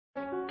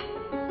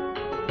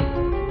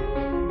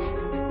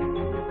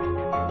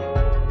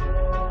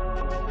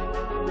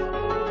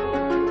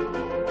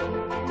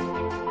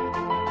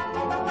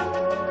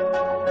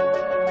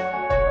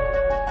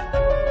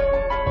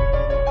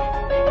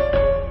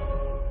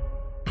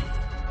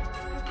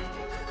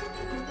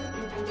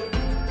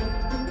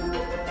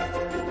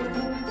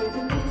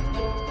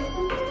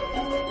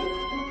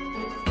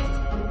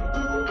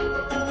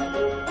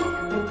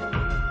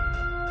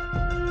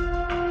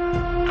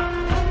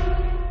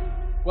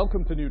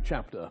Welcome to New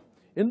Chapter.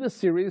 In this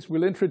series,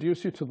 we'll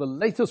introduce you to the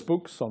latest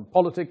books on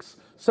politics,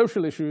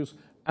 social issues,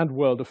 and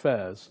world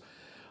affairs.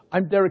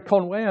 I'm Derek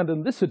Conway, and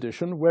in this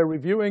edition, we're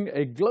reviewing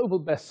a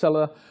global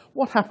bestseller,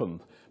 What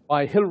Happened?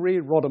 By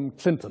Hillary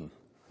Rodham Clinton.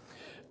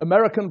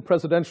 American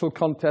presidential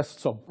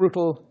contests are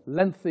brutal,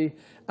 lengthy,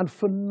 and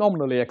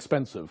phenomenally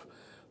expensive.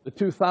 The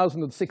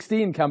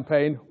 2016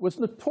 campaign was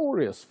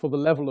notorious for the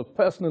level of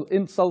personal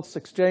insults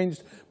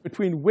exchanged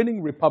between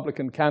winning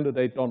Republican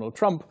candidate Donald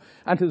Trump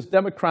and his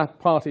Democrat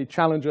Party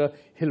challenger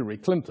Hillary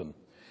Clinton.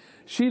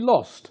 She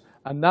lost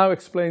and now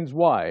explains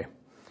why.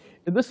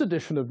 In this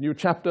edition of New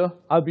Chapter,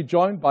 I'll be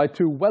joined by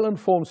two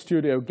well-informed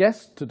studio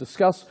guests to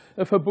discuss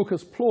if her book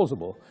is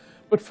plausible.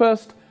 But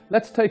first,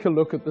 let's take a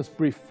look at this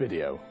brief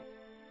video.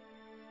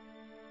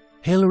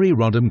 Hillary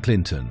Rodham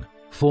Clinton,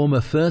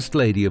 former First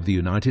Lady of the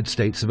United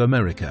States of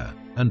America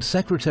and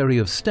Secretary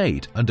of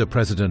State under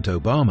President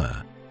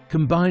Obama,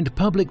 combined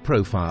public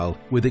profile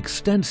with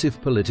extensive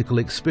political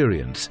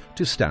experience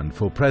to stand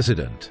for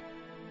president.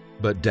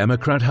 But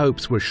Democrat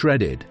hopes were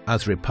shredded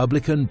as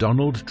Republican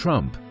Donald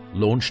Trump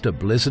launched a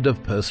blizzard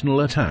of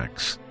personal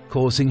attacks,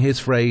 causing his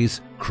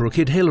phrase,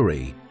 "Crooked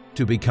Hillary,"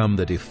 to become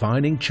the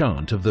defining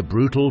chant of the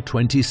brutal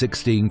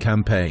 2016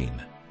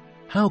 campaign.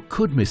 How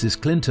could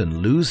Mrs.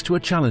 Clinton lose to a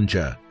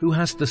challenger who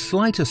has the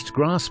slightest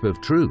grasp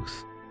of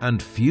truth and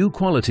few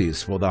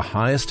qualities for the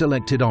highest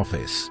elected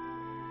office?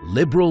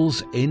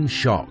 Liberals in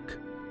shock.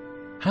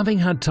 Having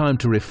had time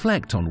to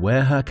reflect on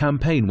where her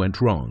campaign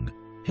went wrong,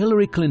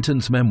 Hillary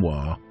Clinton's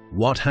memoir,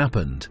 What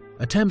Happened?,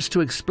 attempts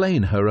to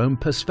explain her own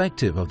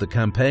perspective of the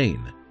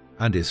campaign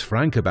and is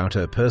frank about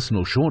her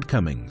personal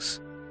shortcomings.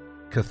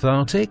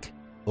 Cathartic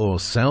or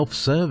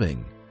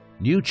self-serving?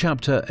 New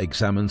Chapter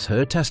examines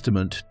her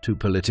testament to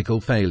political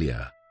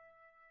failure.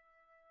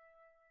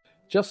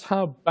 Just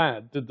how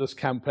bad did this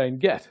campaign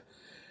get?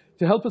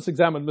 To help us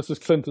examine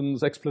Mrs.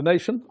 Clinton's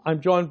explanation,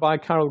 I'm joined by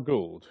Carol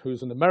Gould,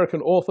 who's an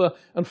American author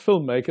and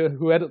filmmaker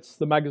who edits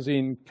the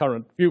magazine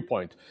Current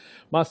Viewpoint.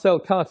 Marcel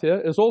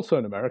Cartier is also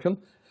an American,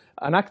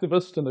 an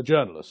activist and a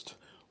journalist.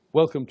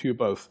 Welcome to you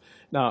both.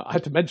 Now, I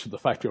had to mention the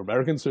fact you're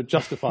American, so it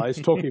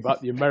justifies talking about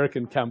the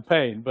American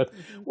campaign. But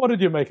what did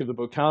you make of the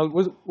book, Carol?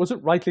 Was it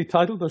rightly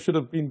titled, or should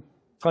it have been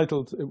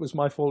titled, It Was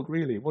My Fault,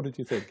 Really? What did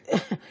you think?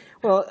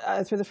 Well,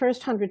 through the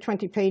first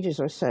 120 pages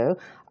or so,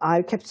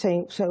 I kept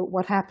saying, so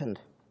what happened?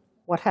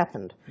 What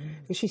happened?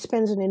 Because she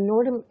spends an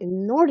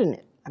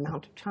inordinate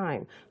amount of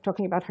time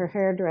talking about her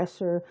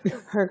hairdresser,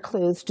 her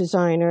clothes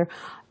designer.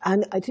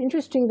 And it's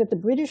interesting that the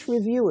British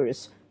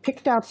reviewers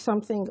picked out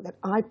something that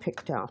I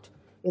picked out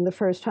in the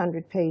first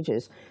 100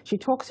 pages. She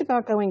talks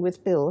about going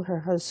with Bill, her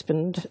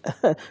husband,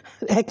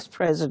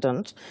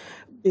 ex-president.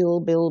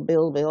 Bill,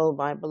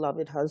 my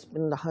beloved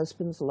husband, the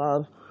husband's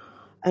love.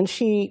 And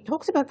she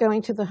talks about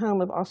going to the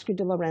home of Oscar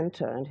de la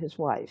Renta and his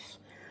wife,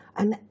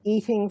 and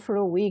eating for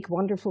a week,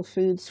 wonderful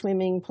food,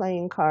 swimming,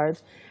 playing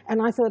cards.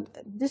 And I thought,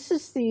 this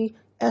is the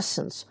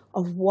essence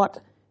of what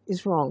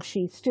is wrong.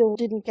 She still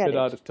didn't get it. Bit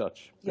out of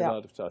touch.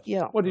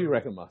 Yeah. What do you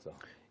reckon, Marcel?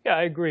 Yeah,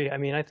 I agree. I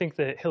mean, I think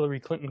that Hillary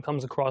Clinton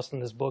comes across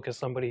in this book as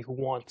somebody who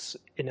wants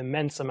an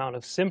immense amount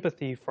of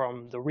sympathy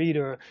from the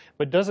reader,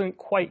 but doesn't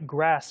quite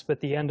grasp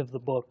at the end of the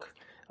book,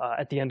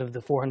 at the end of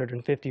the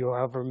 450 or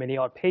however many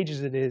odd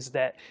pages it is,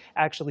 that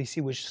actually she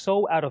was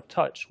so out of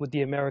touch with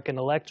the American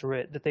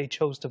electorate that they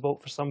chose to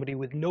vote for somebody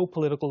with no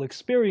political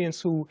experience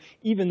who,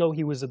 even though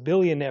he was a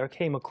billionaire,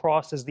 came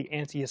across as the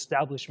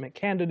anti-establishment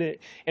candidate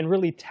and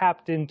really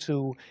tapped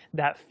into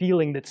that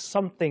feeling that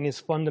something is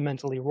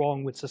fundamentally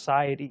wrong with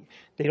society.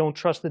 They don't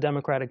trust the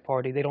Democratic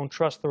Party. They don't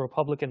trust the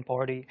Republican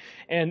Party.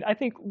 And I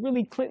think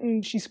really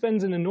Clinton, she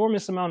spends an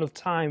enormous amount of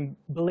time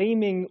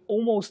blaming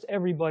almost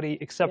everybody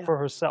except for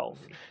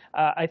herself.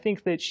 I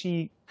think that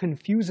she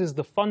confuses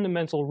the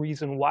fundamental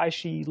reason why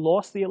she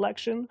lost the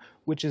election,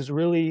 which is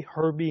really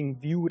her being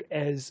viewed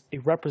as a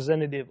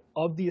representative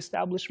of the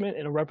establishment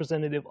and a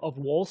representative of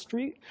Wall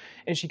Street.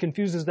 And she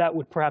confuses that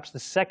with perhaps the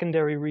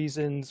secondary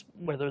reasons,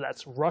 whether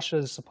that's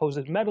Russia's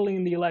supposed meddling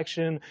in the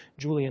election,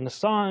 Julian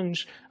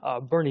Assange,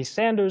 Bernie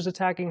Sanders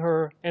attacking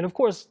her, and of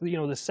course, the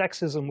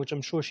sexism, which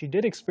I'm sure she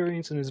did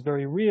experience and is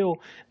very real.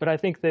 But I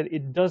think that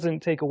it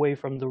doesn't take away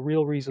from the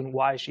real reason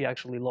why she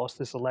actually lost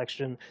this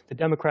election. The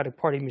Democratic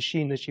Party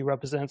machine that she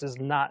represents is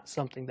not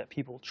something that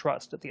people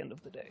trust at the end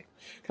of the day.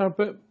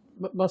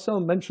 But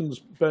Marcel mentions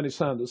Bernie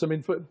Sanders. I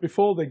mean,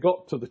 before they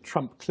got to the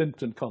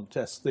Trump-Clinton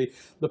contest,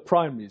 the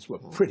primaries were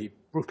pretty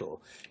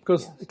brutal,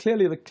 because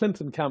clearly the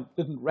Clinton camp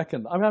didn't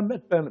reckon. I mean, I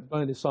met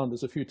Bernie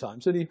Sanders a few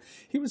times, and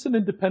he was an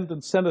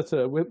independent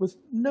senator with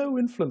no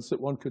influence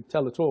that one could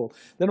tell at all.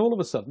 Then all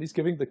of a sudden, he's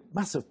giving the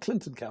massive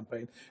Clinton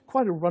campaign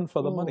quite a run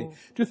for the money.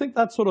 Do you think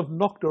that sort of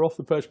knocked her off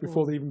the perch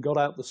before they even got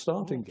out the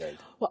starting gate?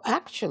 Well,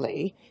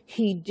 actually,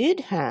 he did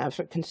have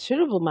a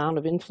considerable amount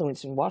of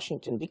influence in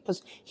Washington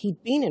because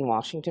he'd been in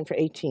Washington for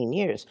 18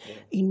 years.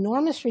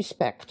 Enormous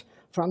respect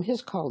from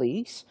his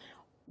colleagues.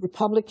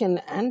 Republican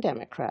and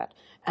Democrat,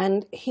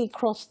 and he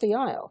crossed the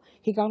aisle.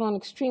 He got on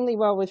extremely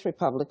well with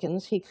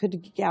Republicans. He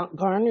could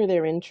garner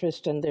their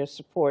interest and their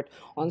support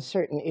on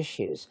certain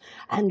issues.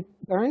 And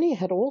Bernie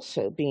had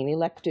also been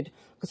elected,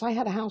 because I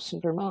had a house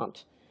in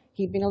Vermont.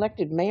 He'd been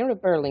elected mayor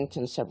of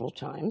Burlington several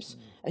times,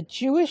 a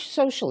Jewish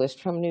socialist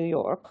from New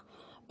York,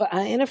 but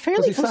in a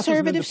fairly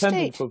conservative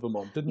state. For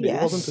Vermont, didn't he? Yes.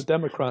 He wasn't a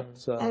Democrat.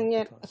 And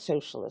yet a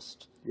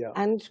socialist. Yeah.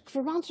 And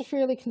Vermont's a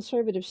fairly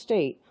conservative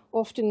state,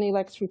 often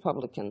elects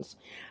Republicans.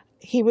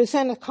 He was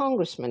then a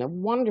congressman, a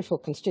wonderful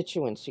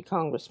constituency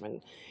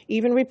congressman.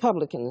 Even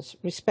Republicans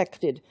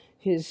respected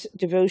his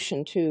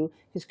devotion to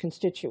his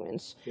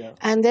constituents. Yeah.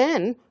 And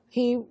then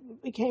he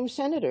became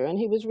senator and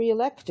he was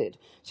reelected.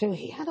 So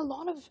he had a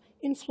lot of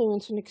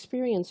influence and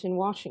experience in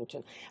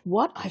Washington.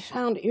 What I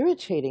found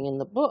irritating in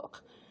the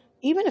book,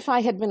 even if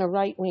I had been a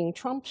right-wing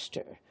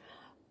Trumpster,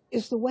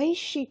 is the way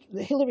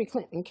Hillary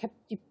Clinton kept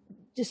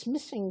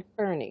dismissing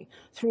Bernie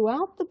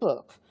throughout the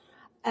book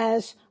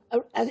as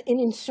an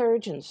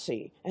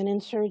insurgency,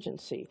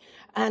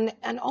 and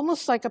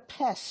almost like a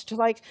pest,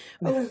 like,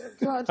 oh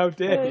God, how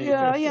dare you?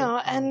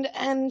 Yeah,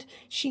 and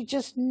she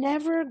just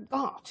never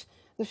got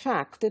the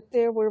fact that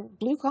there were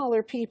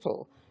blue-collar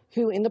people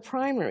who, in the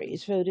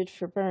primaries, voted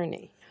for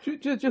Bernie. Do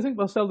you think,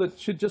 Marcel, that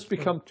she'd just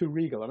become too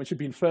regal? I mean, she'd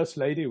been first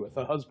lady with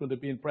her husband had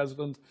been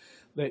president.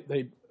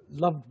 They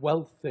loved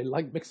wealth. They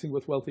liked mixing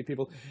with wealthy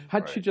people.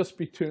 Had she just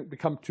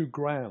become too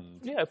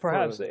grand? Yeah,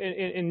 perhaps.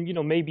 And you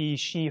know, maybe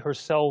she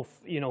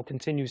herself, you know,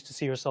 continues to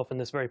see herself in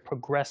this very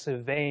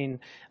progressive vein.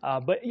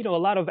 But, you know, a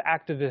lot of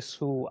activists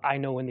who I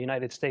know in the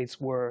United States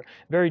were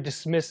very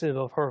dismissive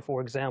of her, for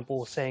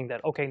example, saying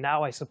that, okay,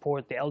 now I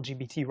support the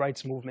LGBT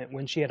rights movement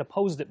when she had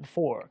opposed it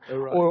before.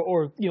 Right.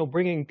 Or, you know,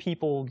 bringing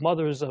people,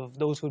 mothers of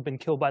those who had been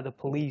killed by the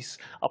police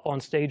up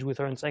on stage with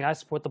her and saying, I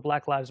support the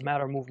Black Lives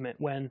Matter movement,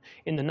 when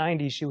in the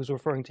 90s she was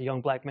referring to young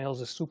black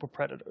males as super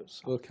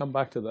predators. We'll come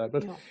back to that.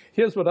 But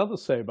here's what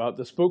others say about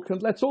this book,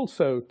 and let's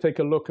also take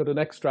a look at an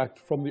extract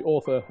from the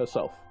author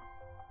herself.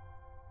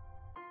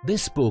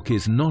 This book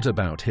is not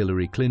about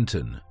Hillary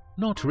Clinton.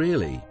 Not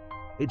really.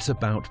 It's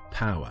about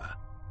power.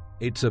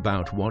 It's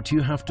about what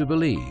you have to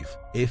believe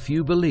if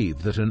you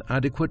believe that an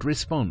adequate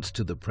response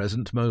to the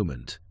present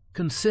moment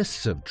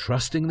consists of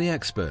trusting the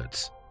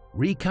experts,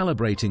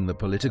 recalibrating the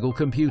political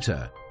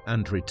computer,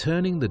 and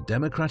returning the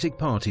Democratic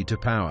Party to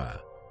power.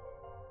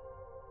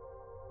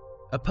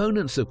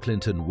 Opponents of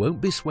Clinton won't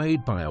be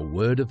swayed by a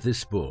word of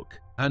this book,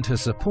 and her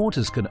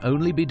supporters can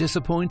only be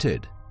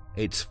disappointed.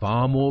 It's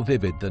far more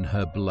vivid than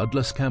her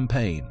bloodless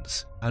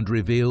campaigns and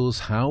reveals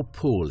how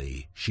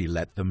poorly she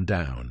let them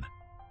down.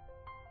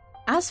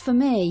 As for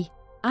me,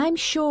 I'm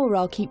sure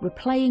I'll keep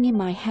replaying in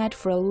my head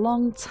for a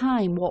long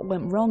time what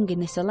went wrong in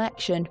this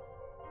election.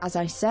 As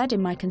I said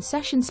in my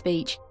concession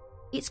speech,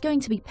 it's going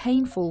to be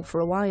painful for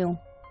a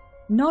while.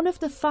 None of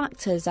the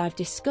factors I've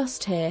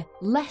discussed here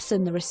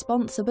lessen the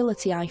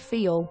responsibility I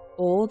feel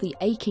or the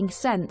aching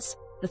sense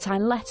that I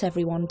let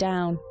everyone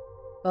down.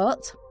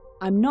 But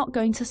I'm not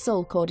going to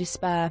sulk or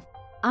despair.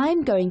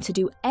 I'm going to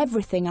do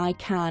everything I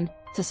can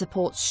to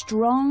support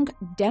strong,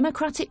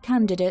 democratic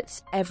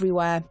candidates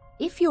everywhere.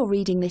 If you're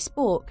reading this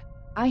book,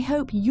 I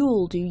hope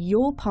you'll do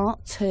your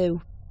part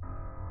too.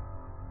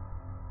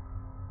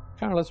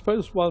 Carol, I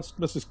suppose whilst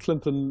Mrs.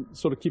 Clinton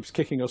sort of keeps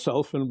kicking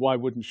herself, and why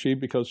wouldn't she,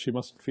 because she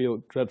must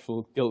feel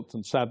dreadful guilt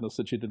and sadness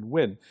that she didn't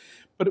win,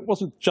 but it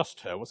wasn't just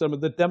her. I mean,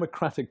 the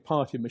Democratic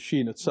Party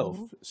machine itself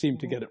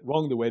seemed to get it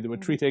wrong, the way they were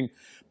treating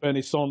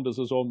Bernie Sanders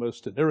as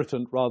almost an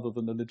irritant rather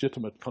than a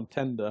legitimate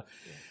contender.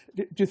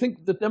 Do you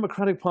think the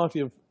Democratic Party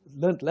have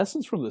learnt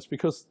lessons from this?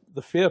 Because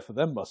the fear for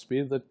them must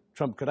be that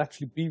Trump could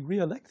actually be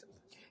re-elected.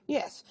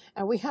 Yes,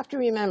 and we have to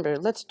remember,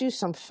 let's do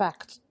some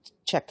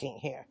fact-checking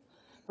here.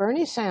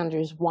 Bernie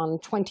Sanders won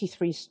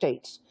 23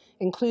 states,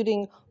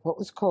 including what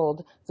was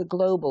called the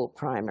global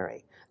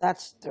primary. There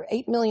are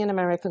 8 million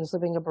Americans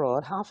living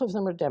abroad. Half of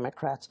them are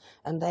Democrats,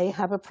 and they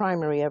have a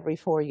primary every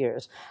 4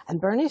 years. And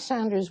Bernie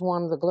Sanders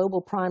won the global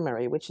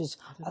primary, which is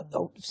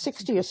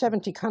 60 or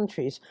 70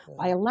 countries,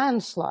 by a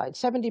landslide,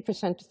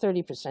 70% to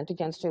 30%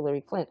 against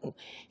Hillary Clinton.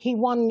 He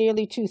won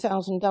nearly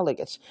 2,000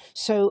 delegates.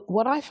 So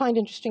what I find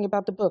interesting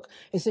about the book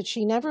is that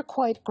she never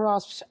quite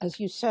grasps, as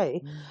you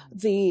say,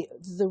 the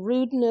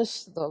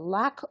rudeness, the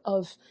lack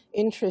of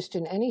interest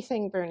in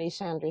anything Bernie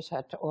Sanders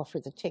had to offer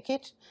the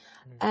ticket.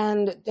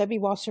 And Debbie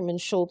Wasserman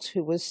Schultz,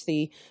 who was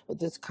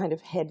this kind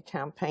of head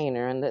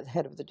campaigner and the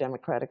head of the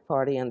Democratic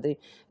Party and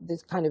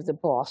this kind of the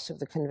boss of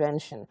the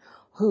convention,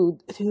 who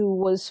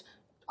was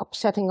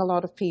upsetting a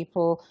lot of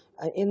people.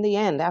 In the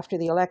end, after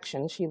the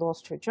election, she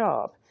lost her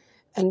job.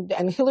 And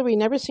Hillary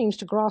never seems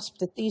to grasp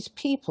that these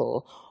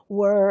people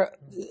were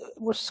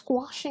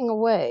squashing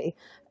away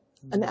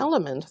an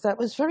element that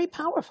was very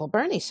powerful.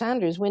 Bernie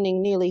Sanders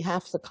winning nearly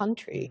half the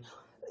country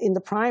in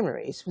the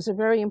primaries was a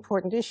very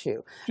important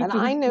issue. Do you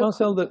think,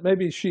 Marcel, that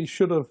maybe she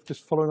should have,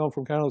 just following on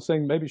from Carol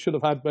saying, maybe should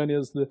have had Bernie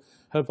as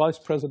her vice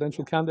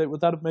presidential candidate?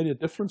 Would that have made a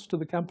difference to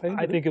the campaign?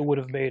 I think it would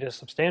have made a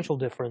substantial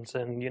difference,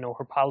 and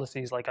her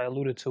policies, like I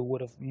alluded to,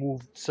 would have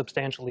moved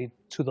substantially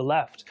to the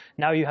left.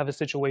 Now you have a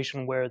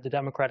situation where the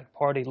Democratic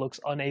Party looks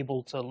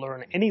unable to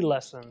learn any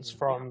lessons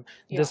from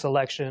this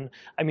election.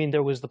 I mean,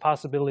 there was the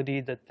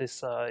possibility that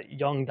this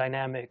young,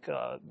 dynamic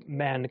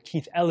man,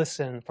 Keith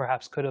Ellison,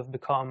 perhaps could have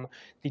become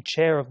the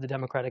chair of the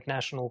Democratic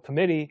National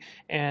Committee,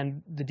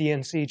 and the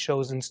DNC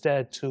chose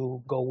instead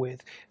to go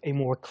with a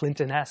more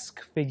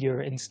Clinton-esque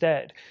figure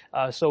instead.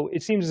 So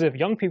it seems as if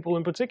young people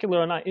in particular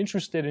are not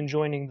interested in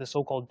joining the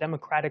so-called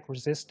Democratic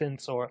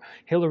resistance, or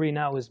Hillary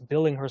now is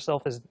billing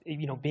herself as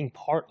being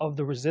part of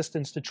the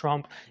resistance to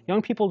Trump.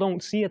 Young people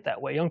don't see it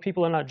that way. Young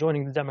people are not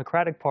joining the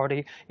Democratic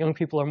Party. Young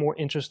people are more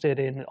interested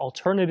in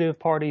alternative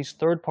parties,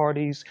 third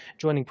parties,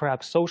 joining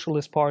perhaps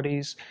socialist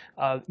parties,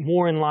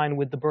 more in line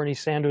with the Bernie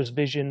Sanders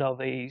vision of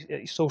a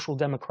social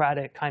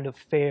democratic kind of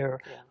fair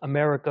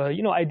America.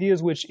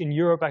 Ideas which in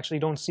Europe actually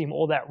don't seem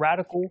all that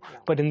radical,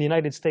 but in the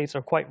United States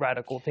are quite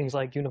radical. Things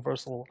like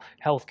universal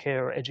health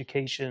care,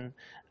 education.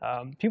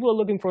 People are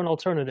looking for an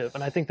alternative,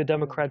 and I think the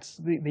Democrats,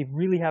 they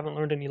really haven't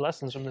learned any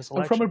lessons from this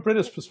election. And from a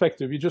British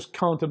perspective, you just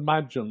can't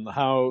imagine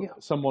how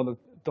someone of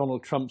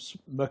Donald Trump's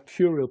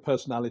mercurial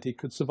personality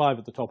could survive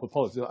at the top of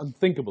politics.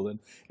 Unthinkable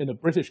in a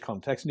British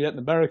context, and yet in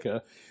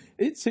America,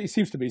 it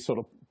seems to be sort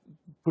of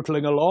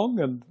puttling along,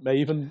 and may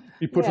even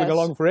be puttling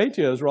along for 8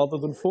 years rather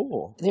than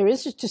 4. There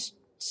is a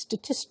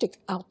statistic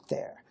out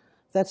there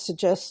that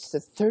suggests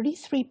that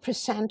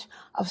 33%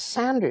 of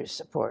Sanders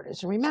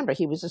supporters, and remember,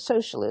 he was a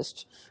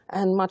socialist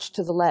and much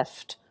to the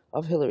left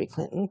of Hillary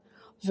Clinton,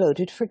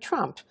 voted for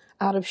Trump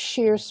out of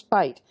sheer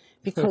spite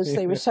because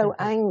they were so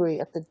angry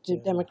at the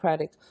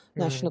Democratic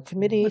National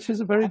Committee. Which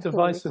is a very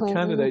divisive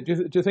candidate.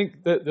 Do you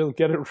think that they'll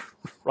get it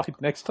right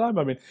next time?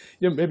 I mean,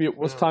 maybe it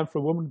was time for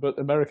a woman, but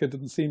America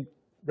didn't seem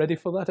ready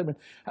for that? I mean,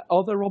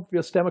 are there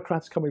obvious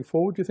Democrats coming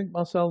forward, do you think,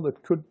 Marcel,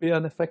 that could be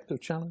an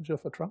effective challenger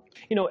for Trump?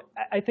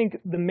 I think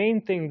the main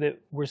thing that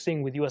we're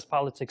seeing with U.S.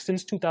 politics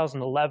since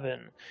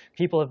 2011,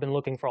 people have been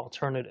looking for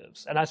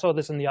alternatives. And I saw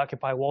this in the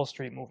Occupy Wall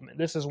Street movement.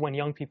 This is when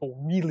young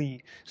people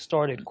really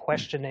started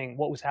questioning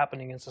what was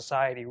happening in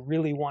society,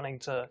 really wanting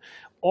to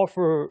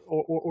offer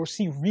or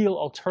see real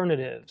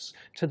alternatives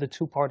to the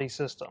two-party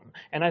system.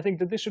 And I think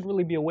that this should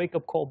really be a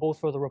wake-up call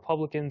both for the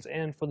Republicans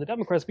and for the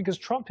Democrats, because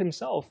Trump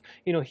himself,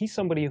 he's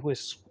somebody who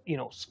has,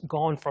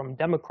 gone from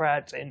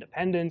Democrat to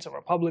independent to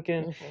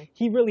Republican. Mm-hmm.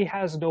 He really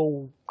has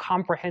no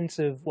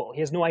he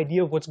has no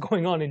idea of what's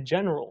going on in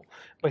general,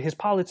 but his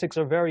politics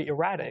are very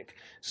erratic.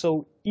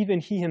 So even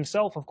he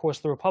himself, of course,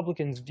 the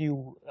Republicans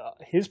view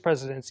his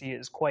presidency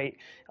as quite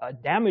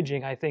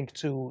damaging, I think,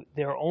 to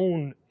their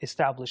own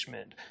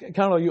establishment.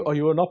 Carol, are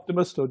you an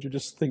optimist, or do you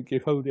just think you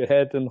hold your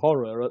head in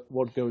horror at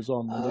what goes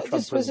on in the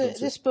Trump presidency?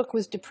 This book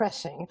was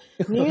depressing.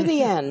 Near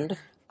the end,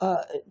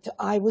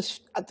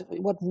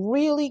 what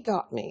really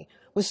got me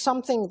was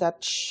something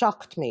that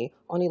shocked me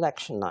on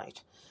election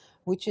night,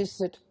 which is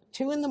that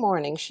 2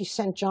 a.m, she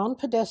sent John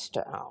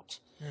Podesta out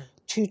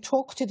to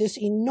talk to this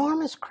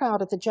enormous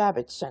crowd at the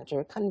Javits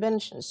Center,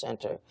 convention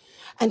center.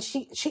 And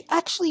she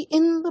actually,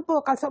 in the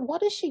book, I thought,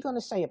 what is she going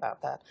to say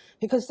about that?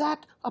 Because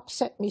that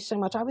upset me so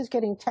much. I was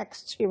getting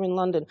texts here in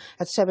London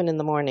at 7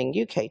 a.m,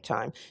 UK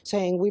time,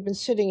 saying, we've been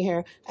sitting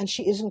here and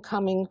she isn't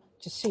coming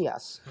to see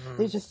us.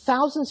 There's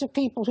thousands of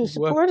people who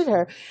supported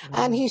her.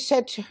 And he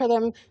said to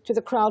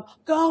the crowd,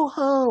 go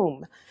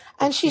home.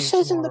 And she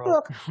says in the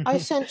book, I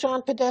sent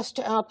John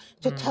Podesta out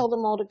to tell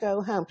them all to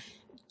go home.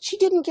 She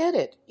didn't get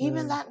it,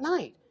 even that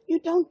night. You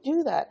don't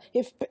do that.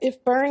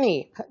 If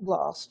Bernie had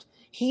lost,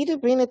 he'd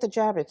have been at the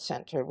Javits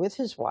Center with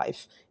his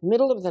wife,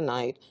 middle of the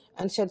night,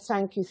 and said,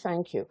 thank you,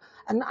 thank you.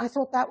 And I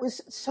thought that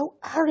was so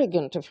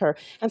arrogant of her.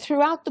 And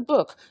throughout the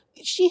book,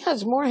 she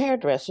has more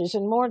hairdressers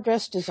and more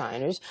dress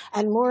designers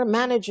and more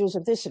managers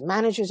of this and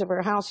managers of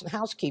her house and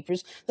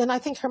housekeepers than I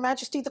think Her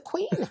Majesty the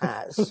Queen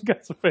has.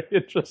 That's a very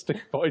interesting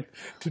point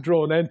to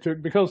draw an end to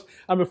it, because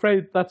I'm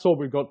afraid that's all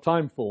we've got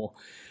time for.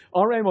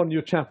 Our aim on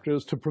New Chapter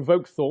is to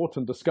provoke thought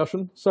and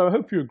discussion, so I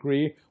hope you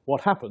agree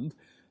What Happened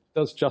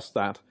does just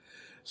that.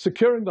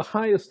 Securing the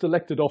highest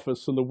elected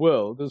office in the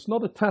world is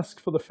not a task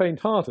for the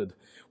faint-hearted.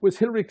 Was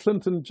Hillary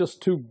Clinton just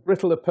too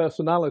brittle a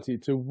personality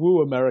to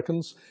woo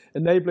Americans,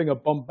 enabling a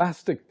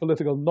bombastic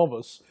political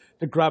novice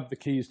to grab the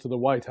keys to the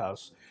White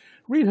House?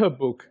 Read her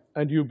book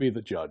and you be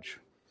the judge.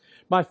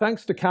 My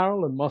thanks to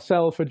Carol and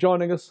Marcel for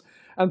joining us,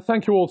 and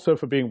thank you also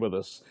for being with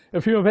us.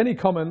 If you have any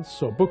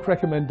comments or book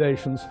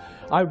recommendations,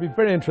 I would be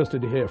very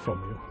interested to hear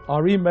from you.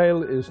 Our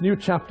email is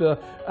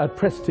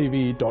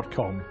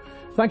newchapter@presstv.com.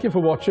 Thank you for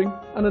watching,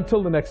 and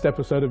until the next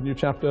episode of New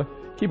Chapter,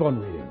 keep on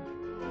reading.